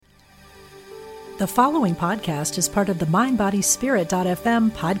The following podcast is part of the MindBodySpirit.fm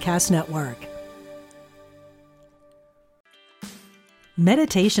podcast network.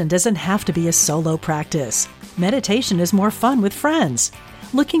 Meditation doesn't have to be a solo practice. Meditation is more fun with friends.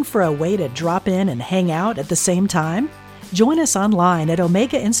 Looking for a way to drop in and hang out at the same time? Join us online at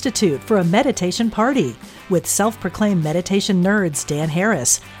Omega Institute for a meditation party with self-proclaimed meditation nerds Dan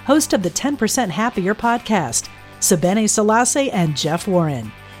Harris, host of the 10% Happier podcast, Sabene Selassie, and Jeff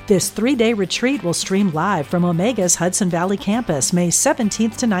Warren. This 3-day retreat will stream live from Omega's Hudson Valley campus May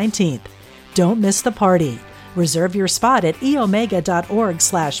 17th to 19th. Don't miss the party. Reserve your spot at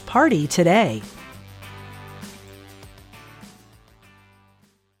eomega.org/party today.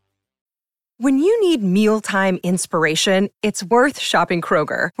 When you need mealtime inspiration, it's worth shopping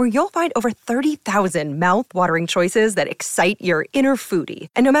Kroger, where you'll find over 30,000 mouth-watering choices that excite your inner foodie.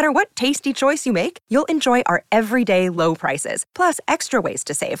 And no matter what tasty choice you make, you'll enjoy our everyday low prices, plus extra ways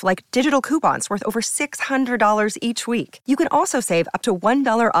to save, like digital coupons worth over $600 each week. You can also save up to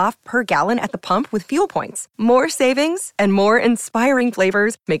 $1 off per gallon at the pump with fuel points. More savings and more inspiring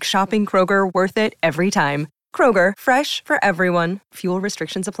flavors make shopping Kroger worth it every time. Kroger, fresh for everyone. Fuel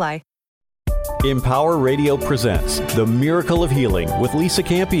restrictions apply. Empower Radio presents The Miracle of Healing with Lisa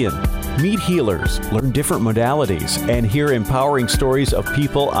Campion. Meet healers, learn different modalities, and hear empowering stories of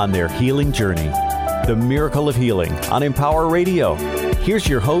people on their healing journey. The Miracle of Healing on Empower Radio. Here's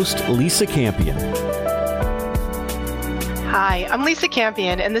your host, Lisa Campion. Hi, I'm Lisa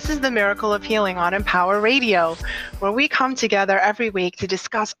Campion, and this is The Miracle of Healing on Empower Radio, where we come together every week to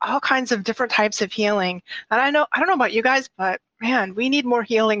discuss all kinds of different types of healing. And I don't know about you guys, but man, we need more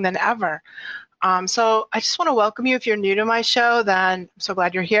healing than ever. So I just want to welcome you. If you're new to my show, then I'm so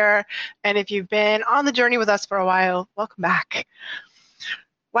glad you're here. And if you've been on the journey with us for a while, welcome back.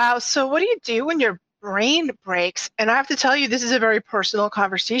 Wow, so what do you do when your brain breaks? And I have to tell you, this is a very personal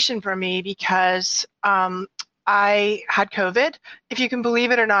conversation for me because I had COVID. If you can believe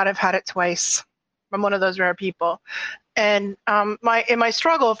it or not, I've had it twice. I'm one of those rare people. And in my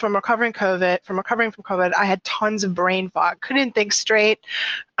struggle from recovering from COVID, I had tons of brain fog. Couldn't think straight.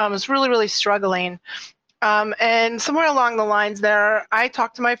 I was really, really struggling. And somewhere along the lines there, I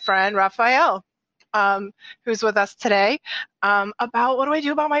talked to my friend Raffaele, who's with us today, about what do I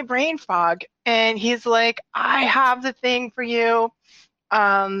do about my brain fog? And he's like, I have the thing for you.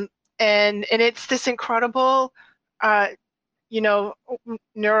 And it's this incredible,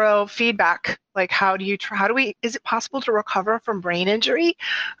 neurofeedback. Like, is it possible to recover from brain injury?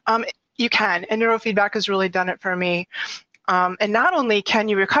 You can, and neurofeedback has really done it for me. And not only can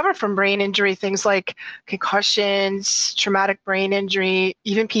you recover from brain injury, things like concussions, traumatic brain injury,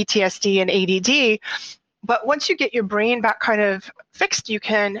 even PTSD and ADD, but once you get your brain back kind of fixed, you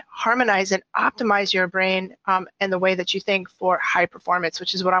can harmonize and optimize your brain and the way that you think for high performance,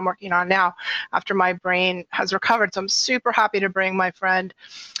 which is what I'm working on now after my brain has recovered. So I'm super happy to bring my friend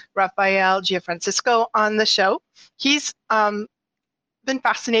Raffaele Gianfrancesco on the show. He's been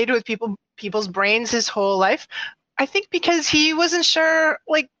fascinated with people's brains his whole life. I think because he wasn't sure,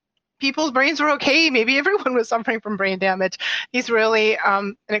 like, people's brains were okay. Maybe everyone was suffering from brain damage. He's really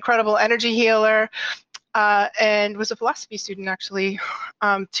an incredible energy healer. And was a philosophy student actually,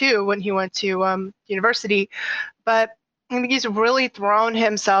 too, when he went to university. But I think he's really thrown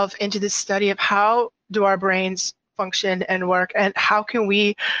himself into the study of how do our brains function and work, and how can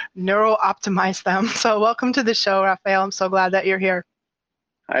we neuro-optimize them. So welcome to the show, Raffaele. I'm so glad that you're here.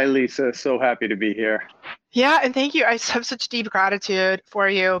 Hi, Lisa. So happy to be here. Yeah, and thank you. I have such deep gratitude for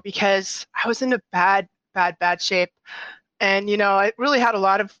you because I was in a bad shape. And, I really had a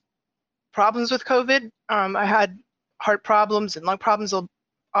lot of problems with COVID. I had heart problems and lung problems, all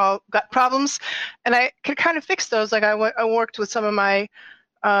gut problems, and I could kind of fix those. Like I worked with some of my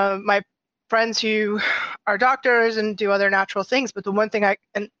friends who are doctors and do other natural things, but the one thing I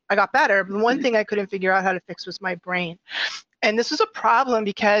got better. But the one thing I couldn't figure out how to fix was my brain, and this was a problem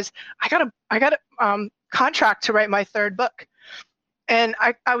because I got a contract to write my third book, and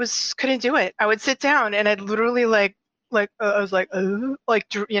I couldn't do it. I would sit down and I'd literally I was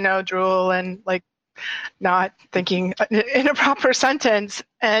drool and like not thinking in a proper sentence.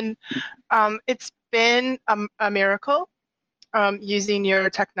 And it's been a miracle using your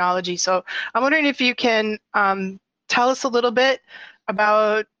technology. So I'm wondering if you can tell us a little bit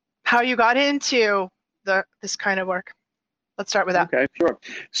about how you got into this kind of work. Let's start with that. Okay, sure.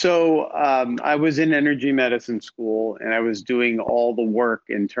 So I was in energy medicine school, and I was doing all the work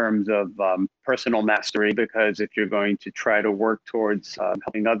in terms of personal mastery, because if you're going to try to work towards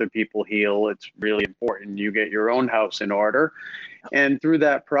helping other people heal, it's really important you get your own house in order. And through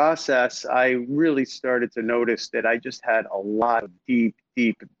that process, I really started to notice that I just had a lot of deep,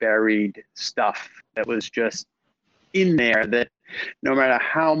 deep buried stuff that was just in there, that no matter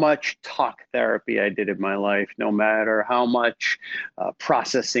how much talk therapy I did in my life, no matter how much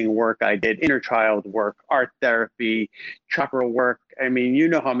processing work I did, inner child work, art therapy, chakra work, I mean, you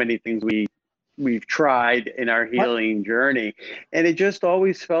know how many things we've tried in our healing journey, and it just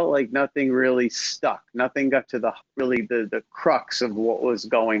always felt like nothing really stuck. Nothing got to the crux of what was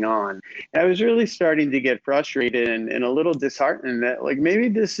going on. And I was really starting to get frustrated and a little disheartened that, like, maybe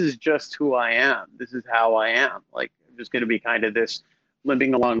this is just who I am. This is how I am. Like, I'm just going to be kind of this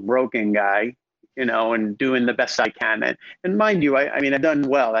limping along broken guy, and doing the best I can. And mind you, I mean, I've done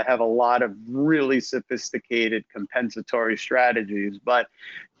well. I have a lot of really sophisticated compensatory strategies, but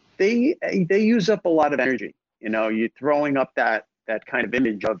they use up a lot of energy. You're throwing up that kind of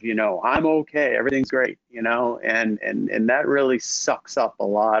image of, I'm okay, everything's great, and that really sucks up a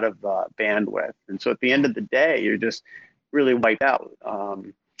lot of bandwidth. And so at the end of the day, you're just really wiped out.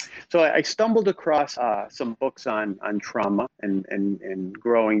 So I stumbled across some books on trauma and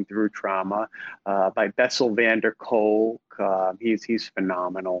growing through trauma by Bessel van der Kolk. He's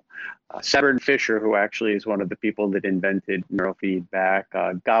phenomenal. Severn Fisher, who actually is one of the people that invented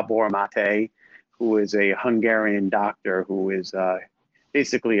neurofeedback. Gabor Mate, who is a Hungarian doctor who is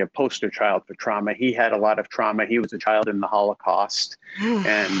basically a poster child for trauma. He had a lot of trauma. He was a child in the Holocaust.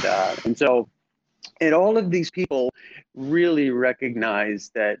 And so all of these people really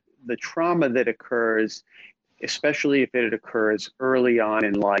recognize that the trauma that occurs, especially if it occurs early on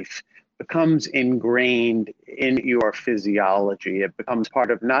in life, becomes ingrained in your physiology. It becomes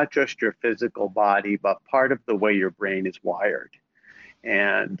part of not just your physical body, but part of the way your brain is wired.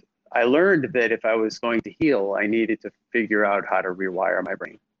 And I learned that if I was going to heal, I needed to figure out how to rewire my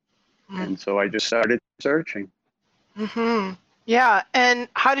brain. And so I just started searching. Mm-hmm. Yeah. And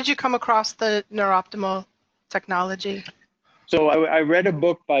how did you come across the neurooptimal technology? So I read a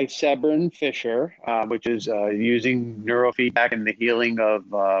book by Severn Fisher, which is using neurofeedback in the healing of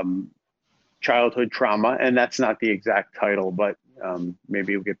childhood trauma. And that's not the exact title, but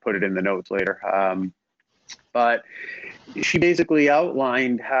maybe we could put it in the notes later. But she basically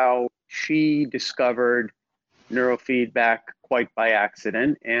outlined how she discovered neurofeedback quite by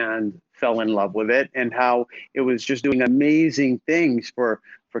accident and fell in love with it, and how it was just doing amazing things for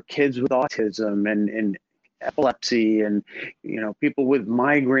kids with autism and epilepsy and people with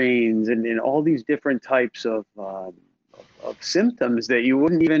migraines and all these different types of symptoms that you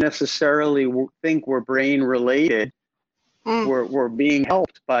wouldn't even necessarily think were brain related were being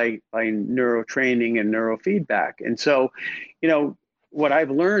helped by neurotraining and neurofeedback. And so what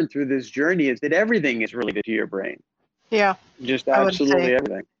I've learned through this journey is that everything is related to your brain. Yeah, just absolutely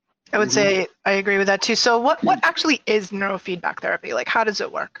everything. I would say I agree with that too. So what actually is neurofeedback therapy? Like, how does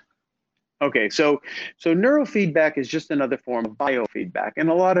it work? Okay, so neurofeedback is just another form of biofeedback. And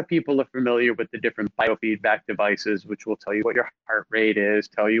a lot of people are familiar with the different biofeedback devices, which will tell you what your heart rate is,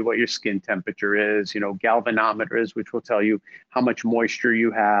 tell you what your skin temperature is, galvanometers, which will tell you how much moisture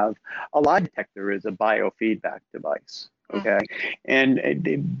you have. A lie detector is a biofeedback device, okay? And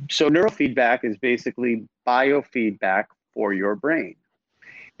so neurofeedback is basically biofeedback for your brain.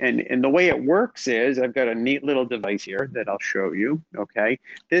 And the way it works is, I've got a neat little device here that I'll show you, okay?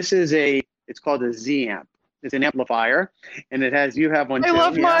 This is it's called a Z-amp. It's an amplifier, and you have one too. I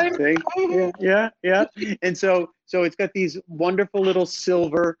love mine. See? Yeah. And so it's got these wonderful little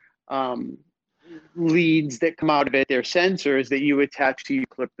silver leads that come out of it. They're sensors that you attach you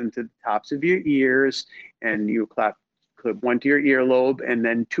clip them to the tops of your ears, and you clip one to your earlobe, and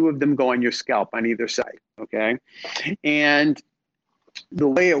then two of them go on your scalp on either side, okay? And the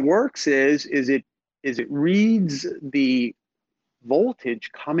way it works is it reads the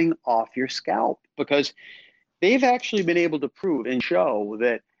voltage coming off your scalp, because they've actually been able to prove and show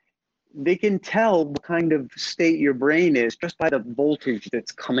that they can tell what kind of state your brain is just by the voltage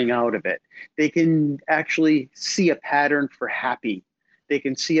that's coming out of it. They can actually see a pattern for happy. They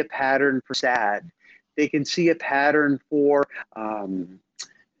can see a pattern for sad. They can see a pattern for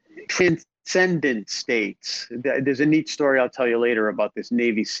transcendent states. There's a neat story I'll tell you later about this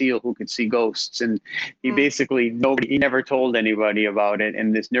Navy SEAL who could see ghosts, and he he never told anybody about it.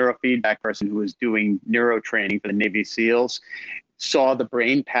 And this neurofeedback person who was doing neurotraining for the Navy SEALs saw the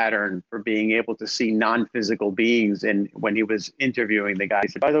brain pattern for being able to see non-physical beings. And when he was interviewing the guy, he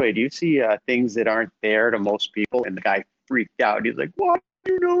said, "By the way, do you see things that aren't there to most people?" And the guy freaked out. He's like, "Why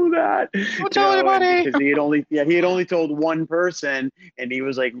do you know that?" Don't tell anybody. Because he had only told one person, and he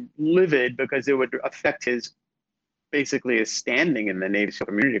was like livid because it would affect his basically his standing in the Navy SEAL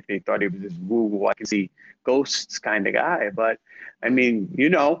community if he thought he was this woo, I can see ghosts kind of guy. But I mean,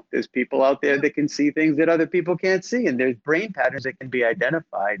 there's people out there that can see things that other people can't see, and there's brain patterns that can be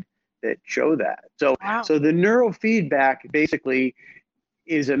identified that show that. So, Wow. so the neurofeedback basically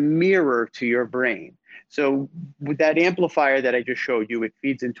is a mirror to your brain. So with that amplifier that I just showed you, it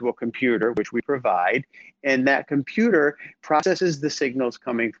feeds into a computer, which we provide, and that computer processes the signals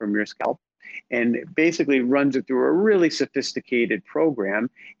coming from your scalp and basically runs it through a really sophisticated program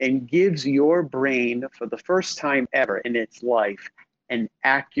and gives your brain, for the first time ever in its life, an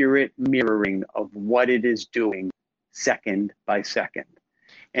accurate mirroring of what it is doing second by second.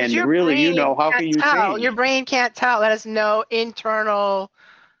 And really, how can you tell? change? Your brain can't tell. That has no internal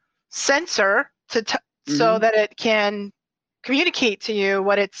sensor so that it can communicate to you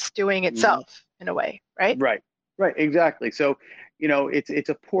what it's doing itself in a way, right? Right, exactly. So, it's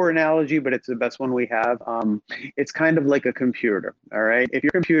a poor analogy, but it's the best one we have. It's kind of like a computer, all right? If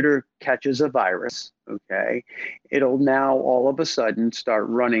your computer catches a virus, okay, it'll now all of a sudden start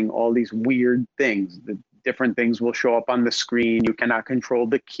running all these weird things. The different things will show up on the screen. You cannot control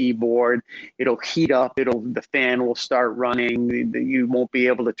the keyboard. It'll heat up. The fan will start running. You won't be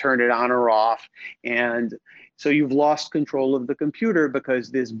able to turn it on or off. And so you've lost control of the computer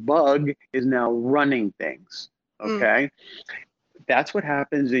because this bug is now running things, okay? That's what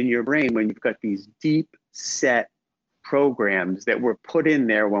happens in your brain when you've got these deep set programs that were put in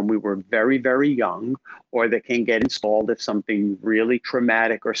there when we were very, very young, or that can get installed if something really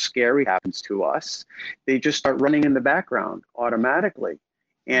traumatic or scary happens to us. They just start running in the background automatically.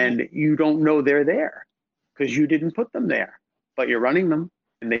 And you don't know they're there because you didn't put them there, but you're running them,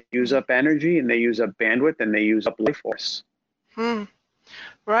 and they use up energy, and they use up bandwidth, and they use up life force.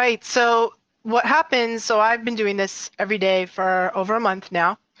 Right. So what happens, so I've been doing this every day for over a month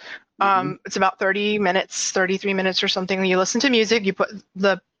now. It's about 30 minutes, 33 minutes or something. You listen to music, you put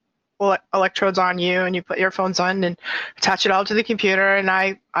the electrodes on you, and you put earphones on and attach it all to the computer. And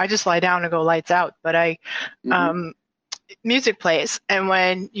I just lie down and go lights out. But music plays. And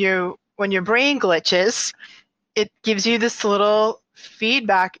when your brain glitches, it gives you this little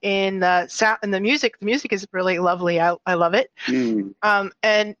feedback in the sound and the music. The music is really lovely. I love it. And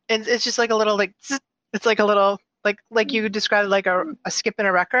it's just like a little it's like a little like you described, like a skip in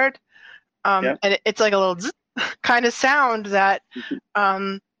a record. And it's like a little kind of sound that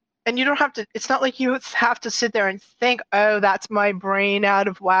and you don't have to, it's not like you have to sit there and think, oh, that's my brain out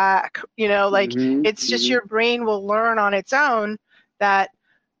of whack. It's just your brain will learn on its own that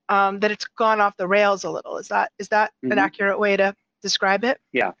that it's gone off the rails a little. Is that an accurate way to describe it?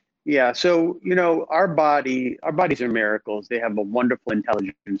 Yeah. So, our bodies are miracles. They have a wonderful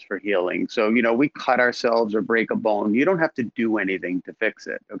intelligence for healing. So, we cut ourselves or break a bone. You don't have to do anything to fix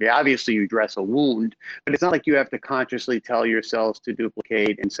it. Okay. Obviously, you dress a wound, but it's not like you have to consciously tell your cells to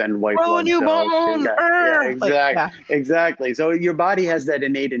duplicate and send white blood cells. Bone. Exactly. So your body has that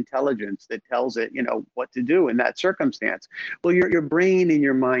innate intelligence that tells it, what to do in that circumstance. Well, your brain and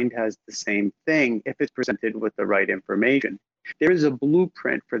your mind has the same thing if it's presented with the right information. There is a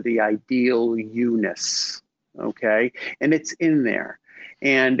blueprint for the ideal you-ness, okay? And it's in there.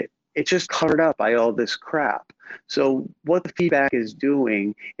 And it's just covered up by all this crap. So what the feedback is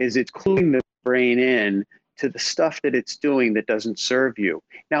doing is it's cluing the brain in to the stuff that it's doing that doesn't serve you.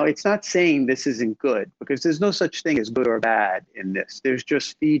 Now, it's not saying this isn't good, because there's no such thing as good or bad in this. There's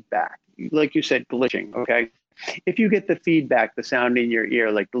just feedback. Like you said, glitching, okay? If you get the feedback, the sound in your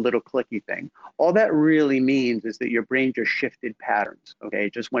ear, like the little clicky thing, all that really means is that your brain just shifted patterns, okay?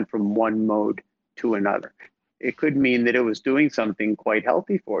 It just went from one mode to another. It could mean that it was doing something quite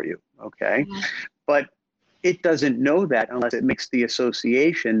healthy for you, okay? But it doesn't know that unless it makes the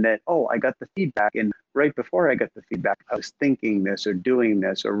association that, oh, I got the feedback, and right before I got the feedback, I was thinking this or doing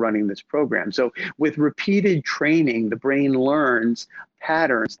this or running this program. So with repeated training, the brain learns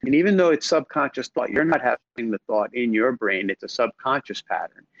patterns. And even though it's subconscious thought, you're not having the thought in your brain, it's a subconscious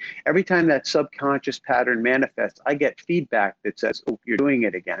pattern. Every time that subconscious pattern manifests, I get feedback that says, oh, you're doing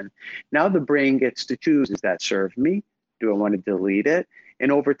it again. Now the brain gets to choose, does that serve me? Do I want to delete it?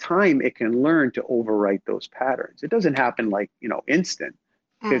 And over time, it can learn to overwrite those patterns. It doesn't happen like, instant,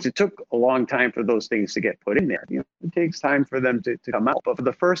 because it took a long time for those things to get put in there. It takes time for them to come out. But for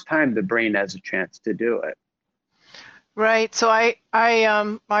the first time, the brain has a chance to do it. Right. So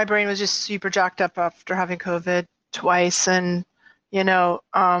my brain was just super jacked up after having COVID twice, and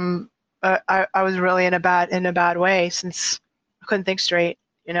I was really in a bad way, since I couldn't think straight.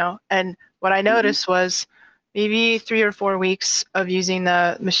 And what I noticed was maybe 3 or 4 weeks of using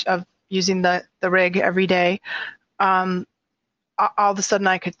the rig every day, all of a sudden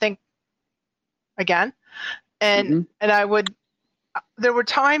I could think again, and I would. There were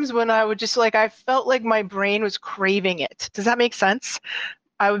times when I would just like, I felt like my brain was craving it. Does that make sense?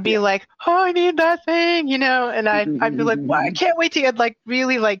 I would be like, oh, I need that thing, and I'd be like, well, I can't wait to get like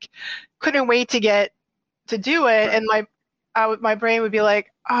really like, couldn't wait to get to do it, and my brain would be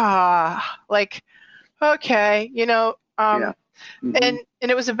like, like, okay, and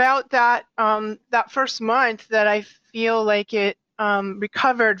it was about that that first month that I feel like it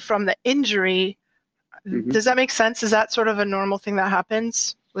recovered from the injury. Does that make sense? Is that sort of a normal thing that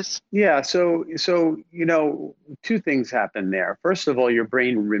happens? Yeah. So, two things happen there. First of all, your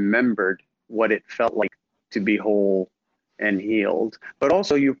brain remembered what it felt like to be whole and healed, but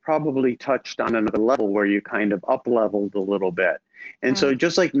also you probably touched on another level where you kind of up leveled a little bit. And so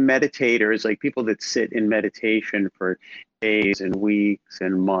just like meditators, like people that sit in meditation for days and weeks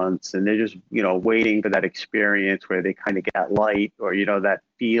and months, and they're just, waiting for that experience where they kind of get that light or, that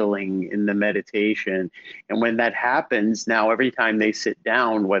feeling in the meditation. And when that happens, now every time they sit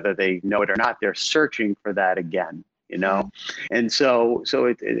down, whether they know it or not, they're searching for that again. And so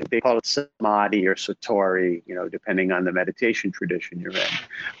they call it samadhi or satori, depending on the meditation tradition you're in.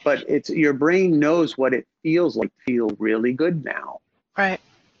 But it's your brain knows what it feels like to feel really good now. Right.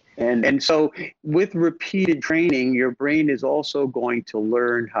 And so with repeated training, your brain is also going to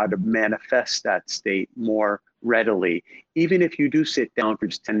learn how to manifest that state more readily, even if you do sit down for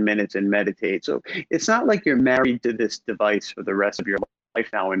just 10 minutes and meditate. So it's not like you're married to this device for the rest of your life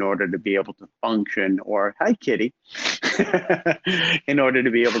now in order to be able to function, or hi kitty, in order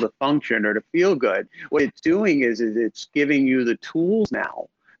to be able to function or to feel good. What it's doing is it's giving you the tools now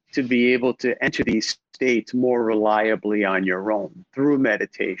to be able to enter these states more reliably on your own through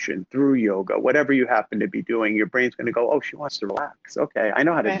meditation, through yoga, whatever you happen to be doing. Your brain's going to go, oh, she wants to relax. Okay, I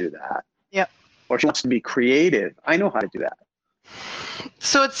know how to do that. Yep. Or she wants to be creative. I know how to do that.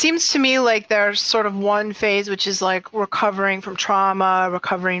 So it seems to me like there's sort of one phase, which is like recovering from trauma,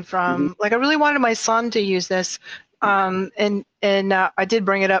 recovering from, like I really wanted my son to use this. And I did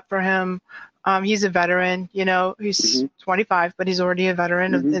bring it up for him. He's a veteran, he's 25, but he's already a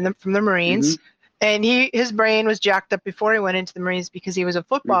veteran from the Marines. And his brain was jacked up before he went into the Marines because he was a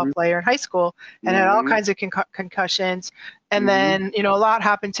football player in high school and had all kinds of concussions. And then, a lot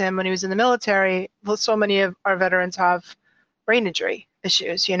happened to him when he was in the military. Well, so many of our veterans have brain injury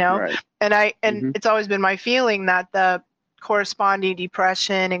issues, Right. And it's always been my feeling that the corresponding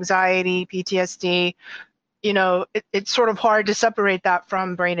depression, anxiety, PTSD, it's sort of hard to separate that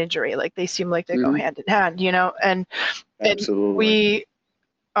from brain injury. Like they seem like they go hand in hand, and Absolutely.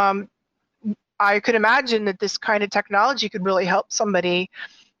 I could imagine that this kind of technology could really help somebody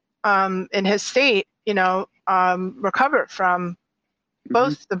in his state, recover from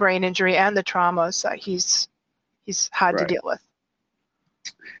both the brain injury and the traumas that he's had to deal with.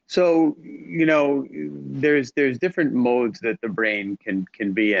 So, there's different modes that the brain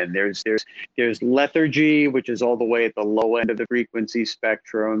can be in. There's lethargy, which is all the way at the low end of the frequency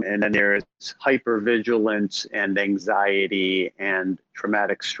spectrum. And then there's hypervigilance and anxiety and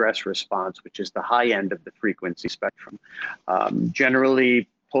traumatic stress response, which is the high end of the frequency spectrum. Generally,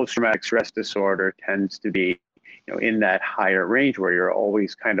 post-traumatic stress disorder tends to be in that higher range where you're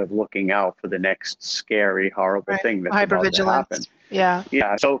always kind of looking out for the next scary, horrible thing that's about to happen. Yeah.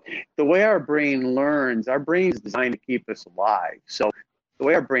 So the way our brain learns, our brain is designed to keep us alive. So the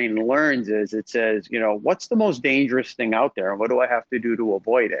way our brain learns is it says, what's the most dangerous thing out there and what do I have to do to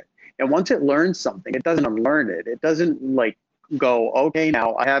avoid it? And once it learns something, it doesn't unlearn it. It doesn't like go, okay,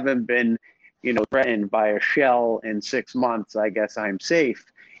 now I haven't been, threatened by a shell in 6 months. I guess I'm safe.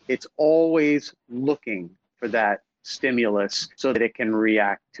 It's always looking for that stimulus so that it can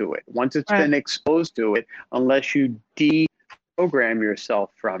react to it. Once it's been exposed to it, unless you deprogram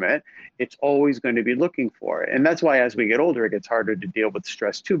yourself from it, it's always going to be looking for it. And that's why as we get older, it gets harder to deal with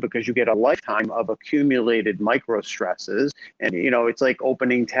stress too, because you get a lifetime of accumulated micro stresses. And, it's like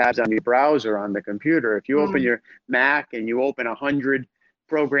opening tabs on your browser on the computer. If you open your Mac and you open 100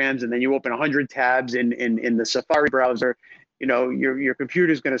 programs and then you open 100 tabs in the Safari browser, your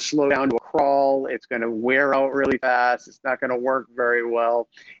computer is going to slow down to a crawl. It's going to wear out really fast. It's not going to work very well.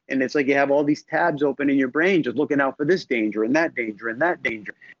 And it's like you have all these tabs open in your brain, just looking out for this danger and that danger and that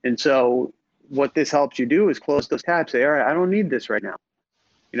danger. And so what this helps you do is close those tabs. Say, all right, I don't need this right now.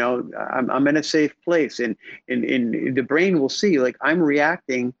 I'm in a safe place. And the brain will see, like, I'm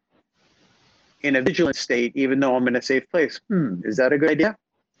reacting in a vigilant state, even though I'm in a safe place. Is that a good idea?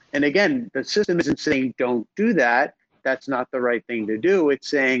 And again, the system isn't saying don't do that. That's not the right thing to do. It's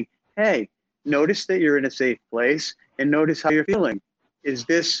saying, hey, Notice that you're in a safe place and notice how you're feeling. Is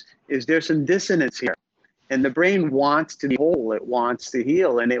there some dissonance here? And the brain wants to be whole. It wants to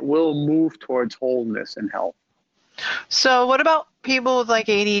heal, and it will move towards wholeness and health. So what about people with like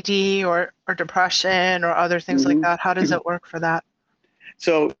ADD or depression or other things like that? How does it work for that?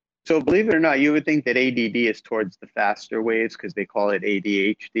 So believe it or not, you would think that ADD is towards the faster waves because they call it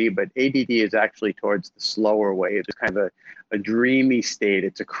ADHD, but ADD is actually towards the slower waves. It's kind of a dreamy state.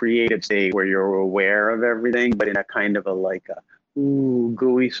 It's a creative state where you're aware of everything, but in a kind of a like a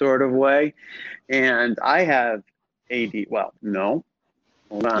gooey sort of way. And I have well, no,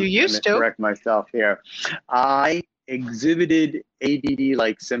 hold on. You used to. Correct myself here. I exhibited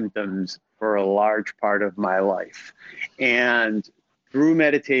ADD-like symptoms for a large part of my life. And through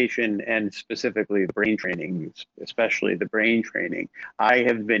meditation and specifically the brain training, especially the brain training, I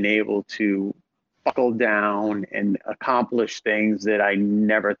have been able to buckle down and accomplish things that I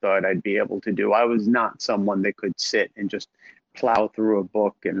never thought I'd be able to do. I was not someone that could sit and just plow through a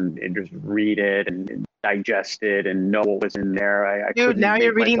book and just read it and digest it and know what was in there. I Dude, now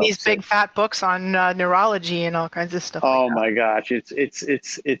you're reading these sit. big fat books on neurology and all kinds of stuff. Oh my gosh,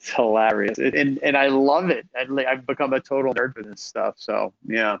 it's hilarious, and I love it. I've become a total nerd for this stuff. So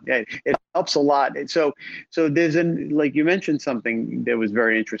yeah, it helps a lot. So there's like you mentioned something that was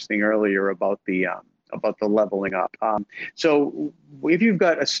very interesting earlier about the leveling up. So if you've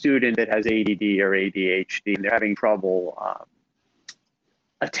got a student that has ADD or ADHD and they're having trouble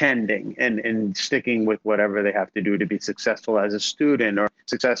attending and sticking with whatever they have to do to be successful as a student or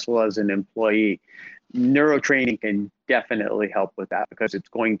successful as an employee, neurotraining can definitely help with that because it's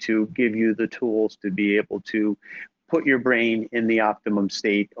going to give you the tools to be able to put your brain in the optimum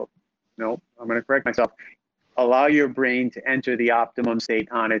state. Oh, no, I'm going to correct myself. Allow your brain to enter the optimum state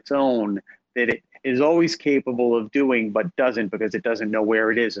on its own that it is always capable of doing, but doesn't because it doesn't know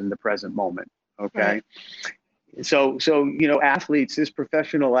where it is in the present moment. Okay. Right. So, athletes, there's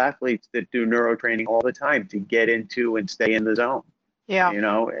professional athletes that do neurotraining all the time to get into and stay in the zone. Yeah.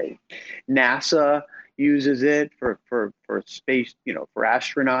 NASA uses it for space, for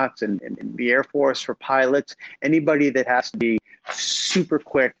astronauts and the Air Force for pilots, anybody that has to be super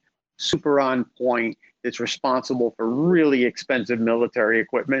quick, super on point, that's responsible for really expensive military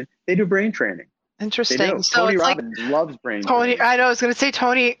equipment. They do brain training. Interesting. So Tony it's Robbins loves brain Tony. training. I know. I was going to say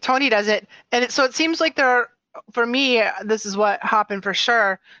Tony does it, and so it seems like for me, this is what happened for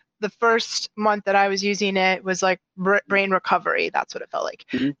sure. The first month that I was using it was like brain recovery. That's what it felt like.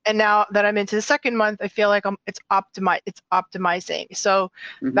 Mm-hmm. And now that I'm into the second month, I feel like it's optimizing. So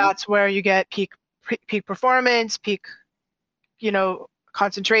that's where you get peak performance, peak,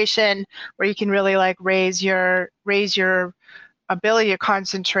 concentration, where you can really like raise your ability to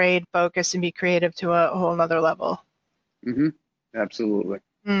concentrate, focus, and be creative to a whole nother level. Absolutely.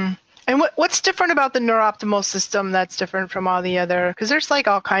 And what's different about the neurooptimal system that's different from all the other? Because there's like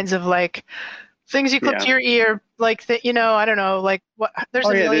all kinds of like things you clip to your ear, like that. I don't know, like what. There's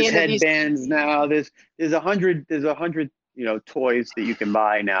a million there's of these headbands now. There's 100 toys that you can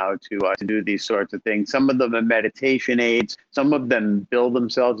buy now to do these sorts of things. Some of them are meditation aids. Some of them bill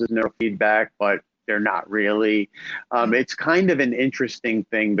themselves as neurofeedback, but they're not really. It's kind of an interesting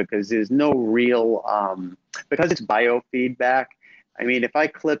thing because there's no real because it's biofeedback. I mean, if I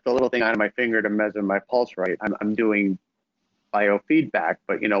clip the little thing out of my finger to measure my pulse rate, I'm doing biofeedback,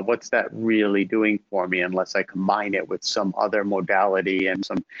 but what's that really doing for me unless I combine it with some other modality and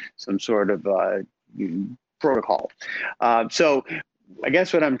some sort of protocol. So I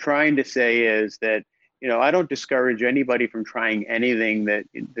guess what I'm trying to say is that I don't discourage anybody from trying anything that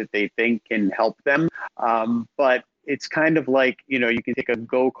they think can help them, but it's kind of like you can take a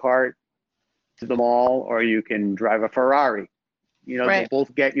go-kart to the mall or you can drive a Ferrari. They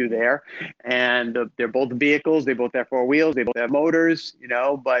both get you there, and they're both vehicles. They both have four wheels. They both have motors.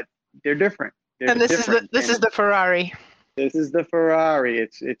 But they're different. And this is the Ferrari. This is the Ferrari.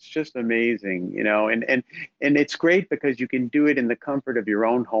 It's just amazing, and it's great because you can do it in the comfort of your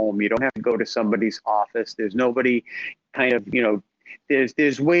own home. You don't have to go to somebody's office. There's nobody kind of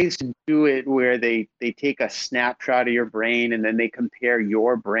there's ways to do it where they take a snapshot of your brain and then they compare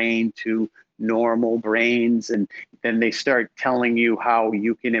your brain to normal brains, and then they start telling you how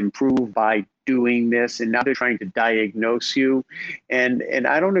you can improve by doing this, and now they're trying to diagnose you, and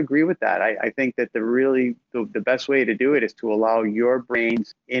I don't agree with that. I think that the best way to do it is to allow your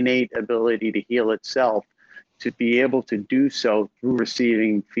brain's innate ability to heal itself to be able to do so through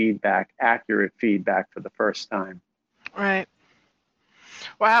receiving feedback, accurate feedback for the first time. Right.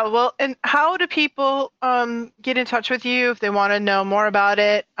 Wow. Well, and how do people get in touch with you if they want to know more about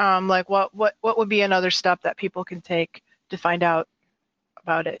it? Like what would be another step that people can take to find out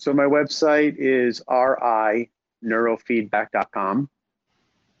about it? So my website is rineurofeedback.com.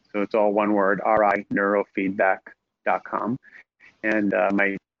 So it's all one word, rineurofeedback.com. And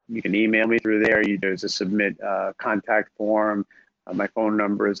you can email me through there. There's a submit contact form. My phone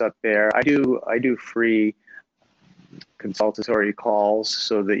number is up there. I do free consultatory calls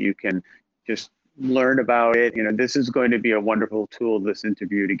so that you can just learn about it. This is going to be a wonderful tool, this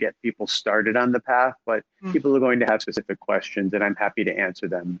interview, to get people started on the path, but people are going to have specific questions, and I'm happy to answer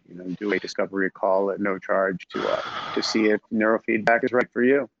them. Do a discovery call at no charge to see if neurofeedback is right for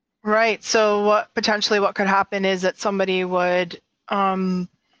you. Right. So what could happen is that somebody would talk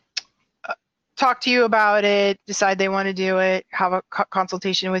to you about it, decide they want to do it, have a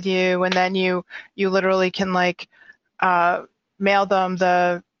consultation with you, and then you literally can mail them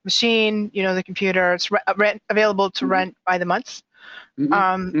the machine, the computer. It's available to rent by the month.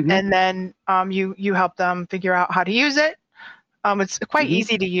 And then you help them figure out how to use it. It's quite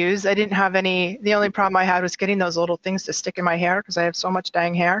easy to use. I didn't have the only problem I had was getting those little things to stick in my hair because I have so much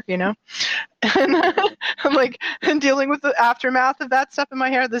dang hair, and and dealing with the aftermath of that stuff in my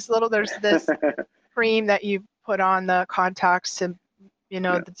hair. There's this cream that you put on the contacts to,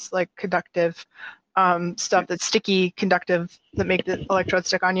 that's like conductive stuff that's sticky, conductive, that make the electrodes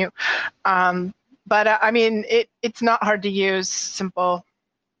stick on you. But it's not hard to use, simple.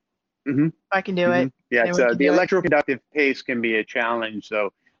 I can do it. Yeah, the electroconductive paste can be a challenge,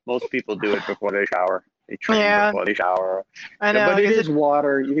 so most people do it before they shower. They train before they shower. I know, but it is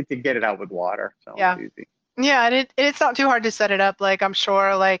water. You get to get it out with water, so it's easy. Yeah, and it's not too hard to set it up. I'm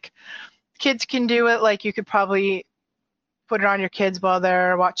sure kids can do it. You could probably put it on your kids while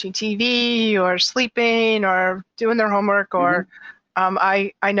they're watching TV or sleeping or doing their homework. Or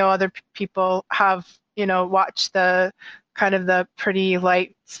I know other people have watched the kind of the pretty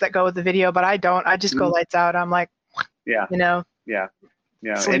lights that go with the video, but I don't. I just go lights out. I'm Yeah. And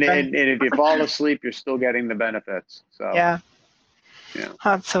if you fall asleep, you're still getting the benefits. So yeah.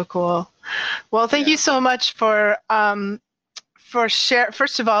 That's so cool. Well, thank you so much for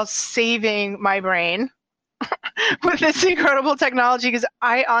first of all, saving my brain with this incredible technology, because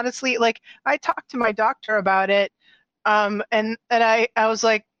I honestly, I talked to my doctor about it, and I was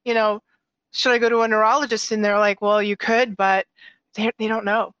like, should I go to a neurologist? And they're like, well, you could, but they don't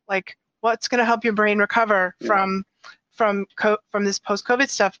know what's going to help your brain recover from this post-COVID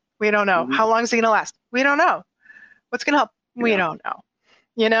stuff. We don't know. How long is it going to last? We don't know. What's going to help? We don't know.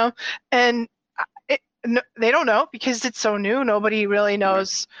 And they don't know because it's so new. Nobody really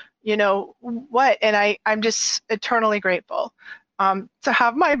knows, what. And I'm just eternally grateful to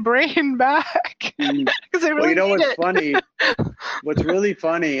have my brain back, because I really need it. Funny? What's really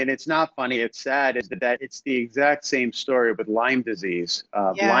funny, and it's not funny, it's sad, is that it's the exact same story with Lyme disease.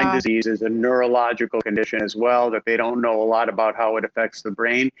 Lyme disease is a neurological condition as well that they don't know a lot about how it affects the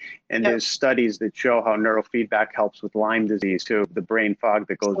brain. And there's studies that show how neurofeedback helps with Lyme disease too, the brain fog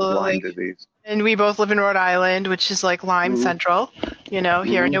that goes with Lyme disease. And we both live in Rhode Island, which is Lyme Central.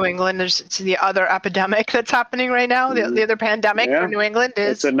 Here in New England, it's the other epidemic that's happening right now. The other pandemic for New England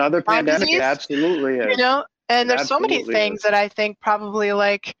is it's another pandemic. It absolutely is. And there's so many things that I think probably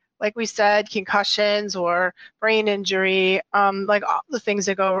like we said, concussions or brain injury, all the things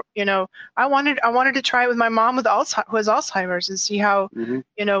that go. I wanted to try it with my mom who has Alzheimer's and see how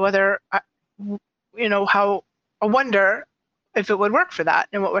whether how I wonder if it would work for that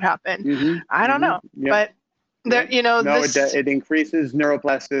and what would happen. I don't know, but it increases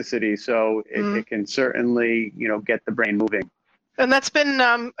neuroplasticity, so it can certainly get the brain moving. And that's been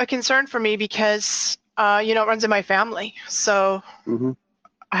a concern for me because it runs in my family. So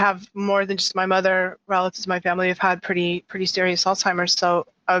I have more than just my mother. Relatives in my family have had pretty serious Alzheimer's. So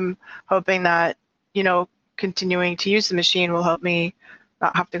I'm hoping that continuing to use the machine will help me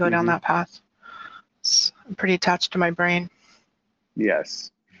not have to go down that path. I'm pretty attached to my brain.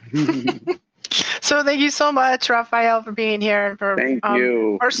 Yes. So thank you so much, Raffaele, for being here, and for thank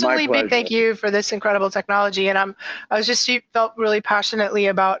you. Personally, big thank you for this incredible technology. And I felt really passionately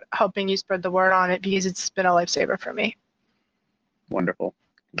about helping you spread the word on it, because it's been a lifesaver for me. Wonderful.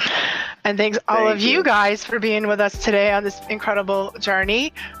 And thanks all of you guys for being with us today on this incredible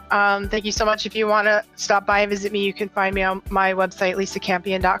journey. Thank you so much. If you want to stop by and visit me, you can find me on my website,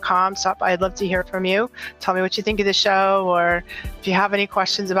 lisacampion.com. Stop by. I'd love to hear from you. Tell me what you think of the show, or if you have any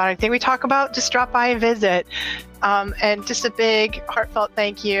questions about anything we talk about, just drop by and visit. And just a big heartfelt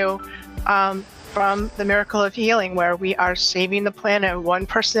thank you from the Miracle of Healing, where we are saving the planet one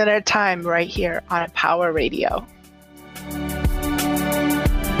person at a time right here on Power Radio.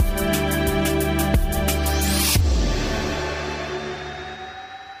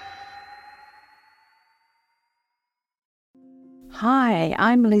 Hi,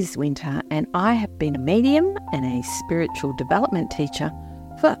 I'm Liz Winter, and I have been a medium and a spiritual development teacher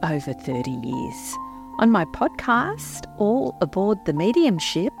for over 30 years. On my podcast, All Aboard the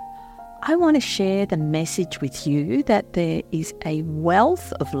Mediumship, I want to share the message with you that there is a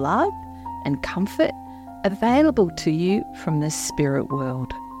wealth of love and comfort available to you from the spirit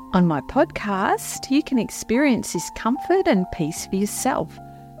world. On my podcast, you can experience this comfort and peace for yourself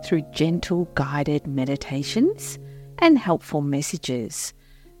through gentle guided meditations and helpful messages.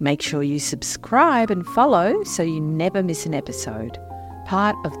 Make sure you subscribe and follow so you never miss an episode.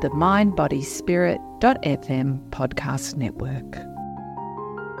 Part of the mindbodyspirit.fm podcast network.